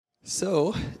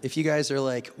So, if you guys are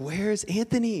like, where's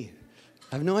Anthony?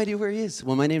 I have no idea where he is.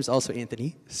 Well, my name's also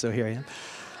Anthony, so here I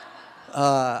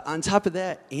am. On top of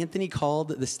that, Anthony called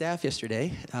the staff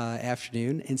yesterday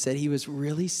afternoon and said he was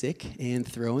really sick and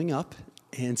throwing up.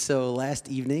 And so last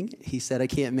evening, he said, I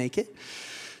can't make it.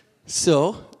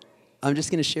 So, I'm just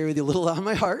going to share with you a little on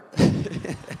my heart. And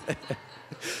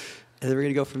then we're going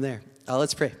to go from there.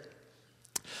 Let's pray.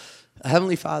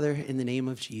 Heavenly Father, in the name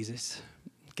of Jesus,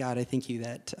 God, I thank you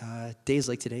that days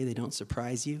like today, they don't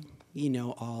surprise you. You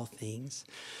know all things.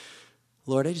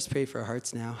 Lord, I just pray for our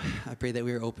hearts now. I pray that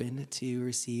we are open to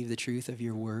receive the truth of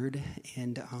your word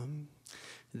and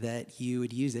that you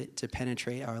would use it to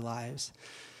penetrate our lives.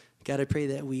 God, I pray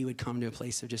that we would come to a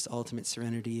place of just ultimate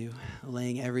surrender to you,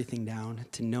 laying everything down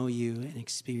to know you and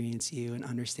experience you and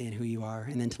understand who you are,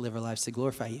 and then to live our lives to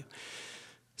glorify you.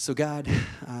 So God,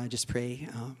 I just pray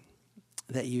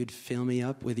that you'd fill me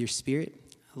up with your spirit.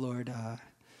 Lord,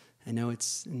 I know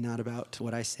it's not about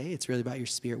what I say. It's really about your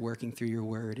spirit working through your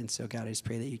word. And so, God, I just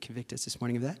pray that you convict us this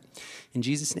morning of that. In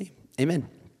Jesus' name, amen.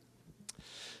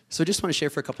 So I just want to share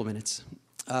for a couple minutes.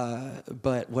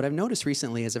 But what I've noticed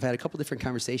recently is I've had a couple different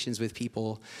conversations with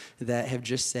people that have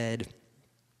just said,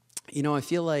 you know, I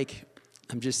feel like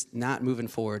I'm just not moving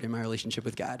forward in my relationship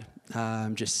with God.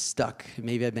 I'm just stuck.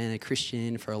 Maybe I've been a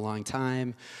Christian for a long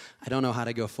time. I don't know how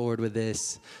to go forward with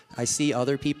this. I see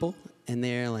other people, and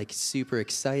they're like super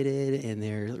excited, and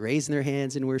they're raising their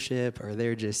hands in worship, or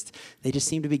they just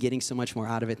seem to be getting so much more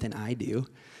out of it than I do,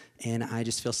 and I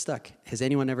just feel stuck. Has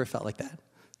anyone ever felt like that?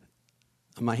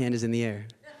 My hand is in the air.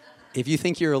 If you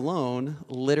think you're alone,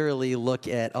 literally look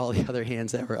at all the other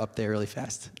hands that were up there really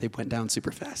fast. They went down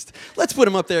super fast. Let's put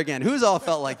them up there again. Who's all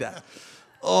felt like that?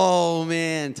 Oh,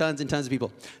 man, tons and tons of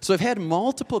people. So I've had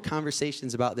multiple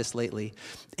conversations about this lately,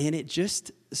 and it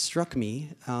just struck me.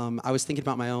 I was thinking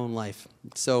about my own life.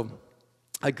 So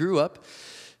I grew up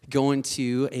going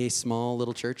to a small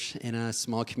little church in a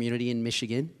small community in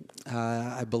Michigan.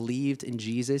 I believed in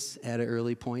Jesus at an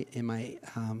early point in my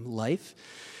life.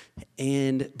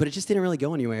 But it just didn't really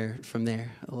go anywhere from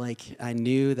there. Like, I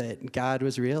knew that God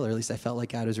was real, or at least I felt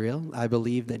like God was real. I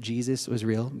believed that Jesus was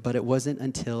real, but it wasn't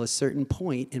until a certain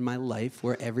point in my life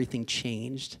where everything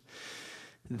changed.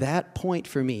 That point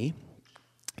for me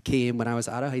came when I was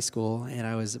out of high school, and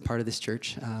I was a part of this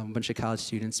church, a bunch of college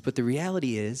students. But the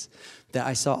reality is that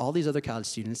I saw all these other college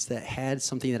students that had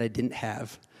something that I didn't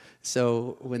have.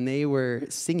 So when they were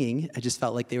singing, I just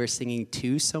felt like they were singing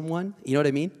to someone. You know what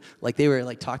I mean? Like they were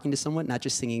like talking to someone, not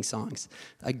just singing songs.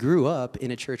 I grew up in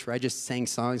a church where I just sang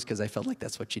songs because I felt like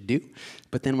that's what you do.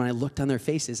 But then when I looked on their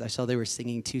faces, I saw they were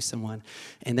singing to someone.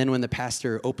 And then when the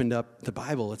pastor opened up the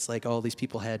Bible, it's like all these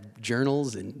people had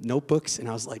journals and notebooks. And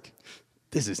I was like,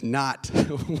 this is not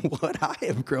what I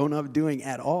have grown up doing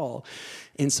at all.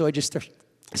 And so I just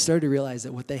started to realize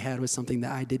that what they had was something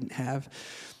that I didn't have.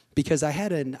 Because I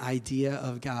had an idea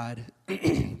of God,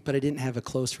 but I didn't have a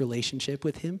close relationship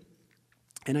with him.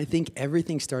 And I think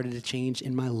everything started to change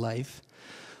in my life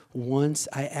once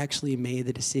I actually made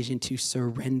the decision to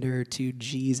surrender to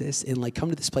Jesus and like come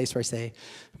to this place where I say,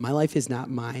 my life is not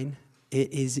mine.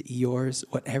 It is yours.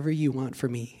 Whatever you want for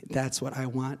me, that's what I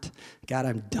want. God,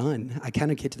 I'm done. I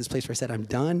kind of get to this place where I said, I'm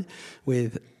done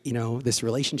with, this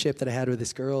relationship that I had with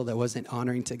this girl that wasn't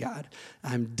honoring to God.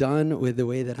 I'm done with the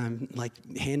way that I'm like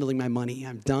handling my money.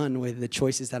 I'm done with the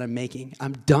choices that I'm making.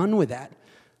 I'm done with that.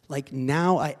 Like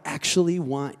now I actually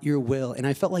want your will. And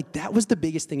I felt like that was the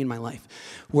biggest thing in my life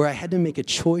where I had to make a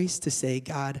choice to say,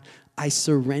 God, I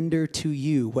surrender to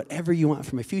you. Whatever you want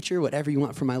for my future, whatever you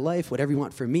want for my life, whatever you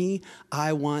want for me,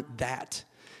 I want that.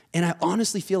 And I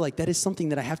honestly feel like that is something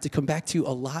that I have to come back to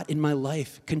a lot in my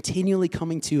life, continually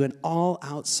coming to an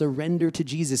all-out surrender to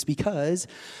Jesus, because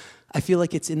I feel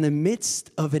like it's in the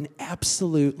midst of an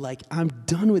absolute, like, I'm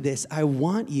done with this. I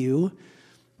want you.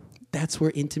 That's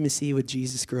where intimacy with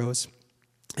Jesus grows.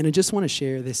 And I just want to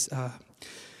share this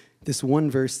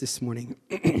one verse this morning.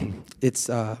 It's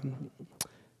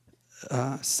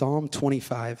Psalm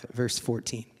 25, verse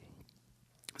 14.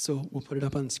 So we'll put it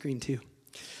up on the screen too.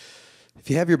 If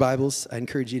you have your Bibles, I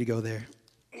encourage you to go there.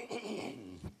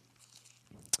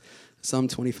 Psalm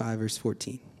 25, verse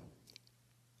 14.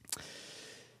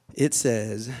 It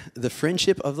says, "The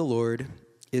friendship of the Lord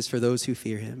is for those who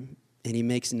fear him, and he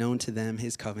makes known to them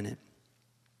his covenant."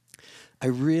 I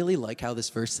really like how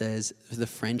this verse says, the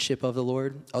friendship of the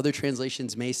Lord. Other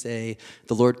translations may say,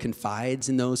 the Lord confides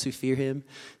in those who fear him.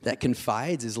 That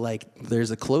confides is like,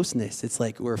 there's a closeness. It's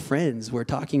like we're friends. We're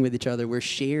talking with each other. We're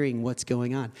sharing what's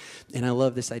going on. And I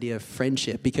love this idea of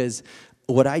friendship because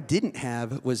What I didn't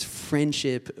have was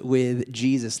friendship with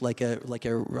Jesus, like a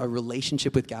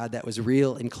relationship with God that was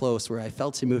real and close, where I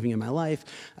felt him moving in my life.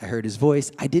 I heard his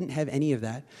voice. I didn't have any of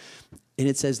that. And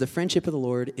it says the friendship of the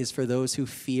Lord is for those who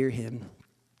fear him.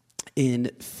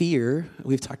 In fear,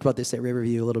 we've talked about this at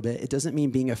Riverview a little bit, it doesn't mean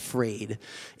being afraid.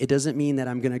 It doesn't mean that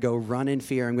I'm going to go run in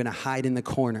fear. I'm going to hide in the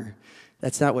corner.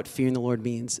 That's not what fearing the Lord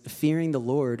means. Fearing the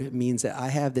Lord means that I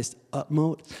have this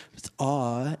utmost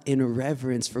awe and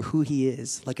reverence for who he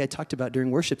is. Like I talked about during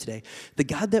worship today, the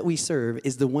God that we serve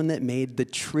is the one that made the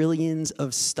trillions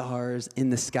of stars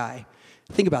in the sky.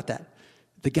 Think about that.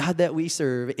 The God that we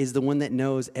serve is the one that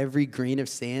knows every grain of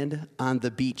sand on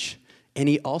the beach. And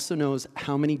he also knows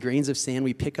how many grains of sand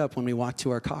we pick up when we walk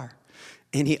to our car.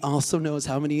 And he also knows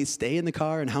how many stay in the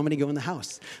car and how many go in the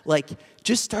house. Like,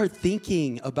 just start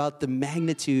thinking about the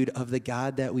magnitude of the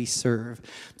God that we serve.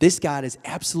 This God is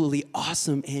absolutely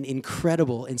awesome and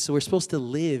incredible. And so we're supposed to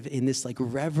live in this like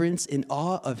reverence and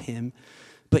awe of him,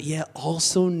 but yet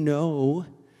also know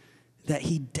that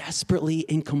he desperately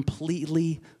and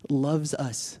completely loves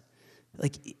us.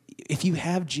 Like, if you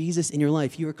have Jesus in your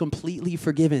life, you are completely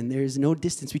forgiven. There's no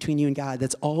distance between you and God.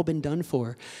 That's all been done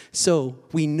for. So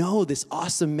we know this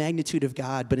awesome magnitude of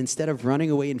God, but instead of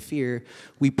running away in fear,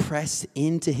 we press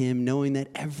into him, knowing that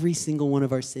every single one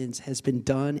of our sins has been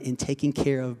done and taken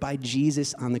care of by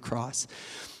Jesus on the cross.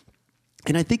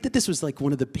 And I think that this was like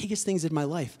one of the biggest things in my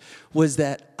life, was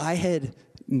that I had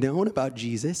known about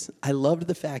Jesus. I loved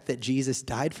the fact that Jesus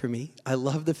died for me. I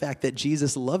loved the fact that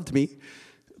Jesus loved me.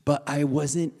 But I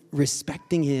wasn't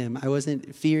respecting him. I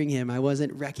wasn't fearing him. I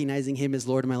wasn't recognizing him as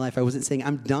Lord of my life. I wasn't saying,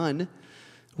 I'm done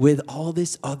with all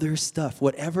this other stuff.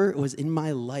 Whatever was in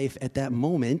my life at that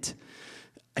moment,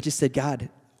 I just said, God,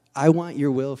 I want your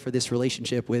will for this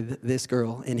relationship with this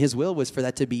girl. And his will was for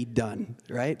that to be done,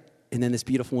 right? And then this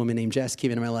beautiful woman named Jess came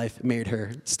into my life, married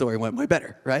her. Story went way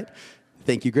better, right?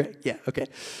 Thank you, Greg. Yeah, okay.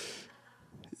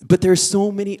 But there's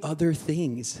so many other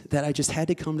things that I just had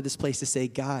to come to this place to say,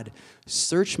 God,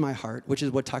 search my heart, which is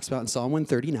what it talks about in Psalm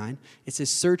 139. It says,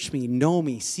 search me, know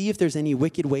me, see if there's any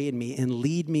wicked way in me, and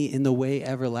lead me in the way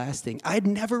everlasting. I'd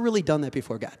never really done that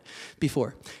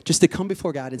before, just to come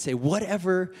before God and say,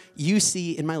 whatever you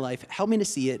see in my life, help me to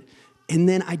see it, and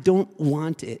then I don't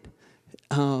want it.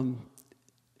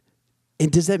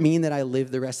 And does that mean that I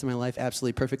live the rest of my life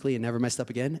absolutely perfectly and never messed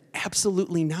up again?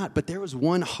 Absolutely not. But there was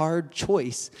one hard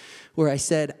choice where I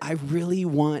said, I really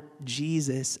want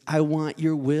Jesus. I want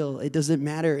your will. It doesn't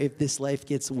matter if this life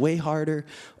gets way harder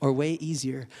or way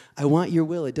easier. I want your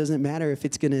will. It doesn't matter if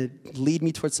it's going to lead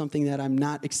me towards something that I'm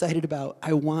not excited about.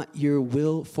 I want your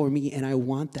will for me, and I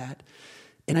want that.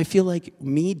 And I feel like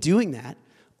me doing that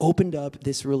opened up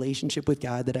this relationship with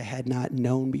God that I had not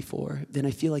known before. Then I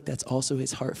feel like that's also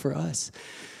his heart for us,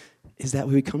 is that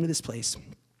we would come to this place,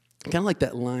 kind of like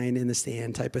that line in the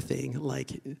sand type of thing.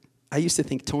 Like, I used to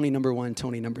think Tony number one,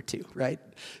 Tony number two, right?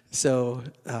 So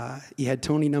you had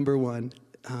Tony number one,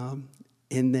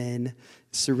 and then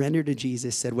surrendered to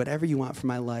Jesus, said, whatever you want for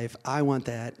my life, I want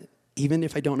that. Even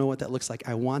if I don't know what that looks like,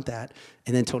 I want that.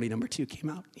 And then Tony number two came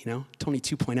out, Tony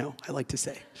 2.0, I like to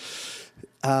say.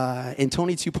 And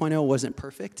Tony 2.0 wasn't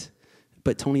perfect,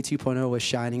 but Tony 2.0 was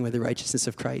shining with the righteousness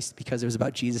of Christ because it was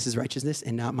about Jesus' righteousness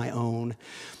and not my own.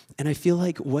 And I feel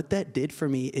like what that did for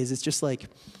me is it's just like,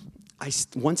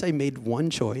 once I made one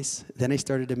choice, then I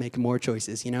started to make more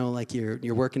choices. Like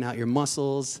you're working out your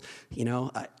muscles.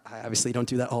 I obviously don't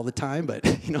do that all the time, but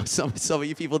some of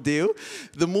you people do.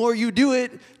 The more you do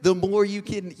it, the more you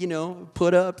can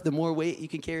put up, the more weight you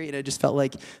can carry. And I just felt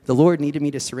like the Lord needed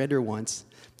me to surrender once,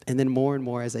 and then more and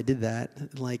more as I did that,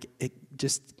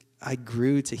 I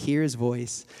grew to hear his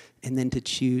voice, and then to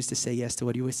choose to say yes to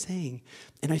what he was saying.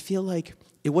 And I feel like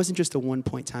it wasn't just a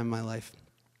one-point time in my life.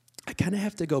 I kind of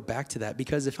have to go back to that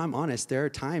because if I'm honest, there are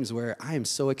times where I am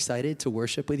so excited to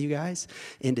worship with you guys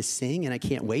and to sing, and I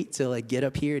can't wait to get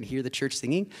up here and hear the church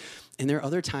singing. And there are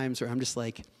other times where I'm just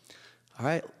like, all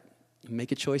right,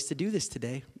 make a choice to do this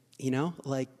today.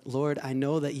 Lord, I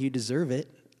know that you deserve it.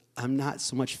 I'm not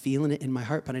so much feeling it in my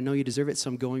heart, but I know you deserve it, so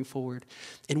I'm going forward.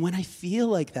 And when I feel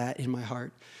like that in my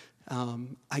heart,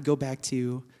 I go back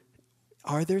to,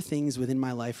 are there things within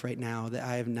my life right now that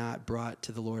I have not brought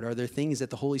to the Lord? Are there things that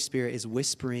the Holy Spirit is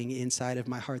whispering inside of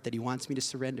my heart that he wants me to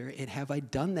surrender? And have I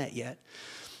done that yet?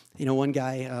 One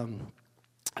guy,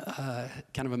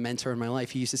 kind of a mentor in my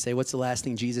life, he used to say, what's the last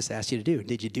thing Jesus asked you to do?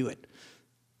 Did you do it?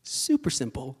 Super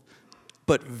simple,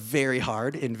 but very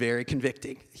hard and very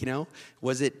convicting,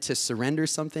 Was it to surrender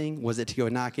something? Was it to go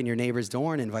knock on your neighbor's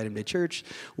door and invite him to church?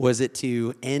 Was it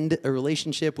to end a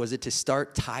relationship? Was it to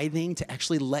start tithing, to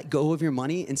actually let go of your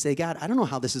money and say, God, I don't know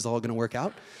how this is all going to work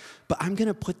out, but I'm going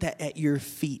to put that at your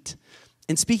feet.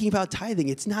 And speaking about tithing,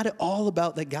 it's not at all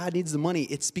about that God needs the money.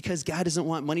 It's because God doesn't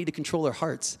want money to control our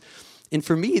hearts. And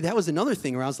for me, that was another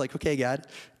thing where I was like, okay, God,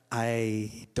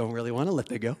 I don't really want to let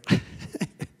that go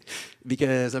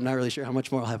because I'm not really sure how much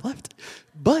more I'll have left.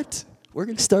 But we're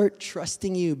going to start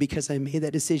trusting you because I made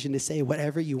that decision to say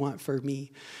whatever you want for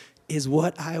me is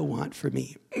what I want for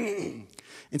me.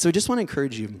 And so I just want to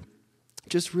encourage you,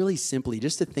 just really simply,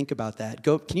 just to think about that.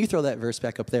 Can you throw that verse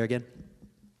back up there again?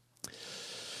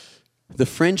 The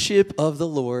friendship of the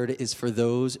Lord is for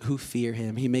those who fear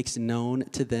him. He makes known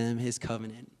to them his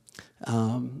covenant.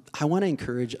 I want to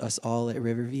encourage us all at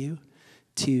Riverview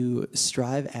to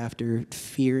strive after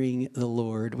fearing the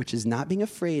Lord, which is not being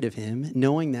afraid of him,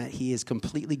 knowing that he is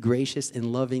completely gracious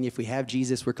and loving. If we have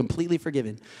Jesus, we're completely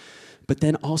forgiven. But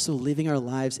then also living our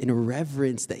lives in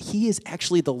reverence that he is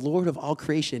actually the Lord of all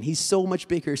creation. He's so much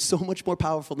bigger, so much more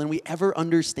powerful than we ever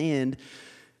understand.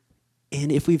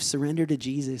 And if we've surrendered to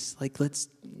Jesus, let's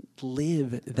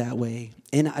live that way.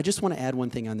 And I just want to add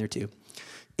one thing on there too.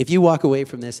 If you walk away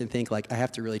from this and think I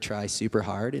have to really try super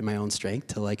hard in my own strength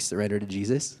to surrender to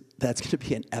Jesus, that's going to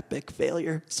be an epic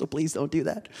failure. So please don't do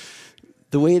that.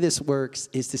 The way this works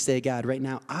is to say, God, right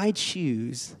now, I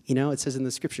choose, it says in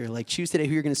the scripture, choose today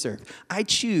who you're going to serve. I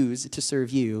choose to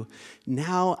serve you.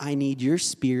 Now I need your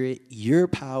spirit, your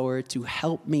power to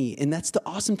help me. And that's the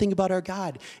awesome thing about our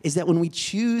God, is that when we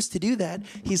choose to do that,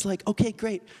 he's like, okay,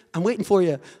 great. I'm waiting for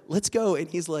you. Let's go. And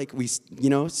he's like, we,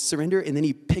 surrender. And then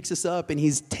he picks us up and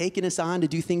he's taking us on to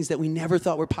do things that we never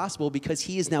thought were possible because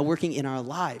he is now working in our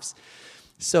lives.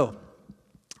 So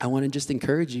I want to just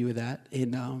encourage you with that.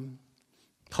 And,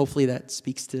 hopefully that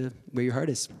speaks to where your heart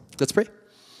is. Let's pray.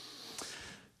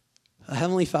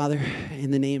 Heavenly Father,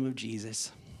 in the name of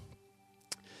Jesus,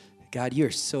 God,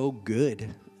 you're so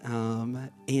good.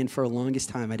 And for the longest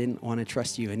time, I didn't want to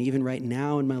trust you. And even right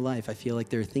now in my life, I feel like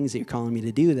there are things that you're calling me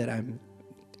to do that I'm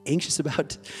anxious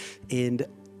about.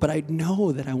 But I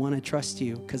know that I want to trust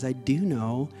you because I do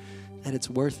know that it's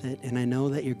worth it. And I know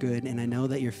that you're good. And I know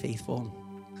that you're faithful.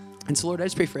 And so, Lord, I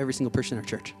just pray for every single person in our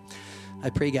church. I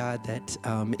pray, God, that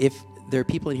if there are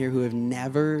people in here who have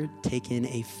never taken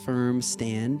a firm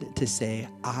stand to say,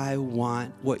 I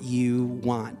want what you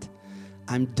want.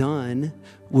 I'm done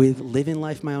with living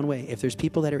life my own way. If there's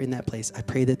people that are in that place, I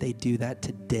pray that they do that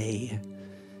today.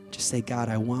 Just say, God,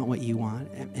 I want what you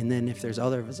want. And then if there's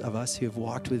others of us who have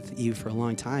walked with you for a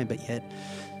long time, but yet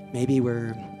maybe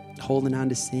we're holding on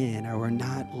to sin or we're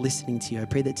not listening to you, I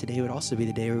pray that today would also be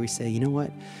the day where we say, you know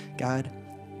what, God,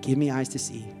 give me eyes to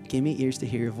see. Give me ears to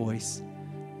hear your voice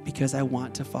because I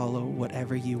want to follow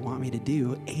whatever you want me to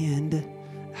do and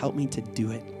help me to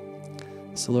do it.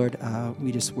 So, Lord,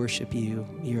 we just worship you.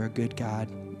 You're a good God,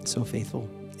 so faithful.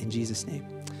 In Jesus' name,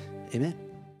 amen.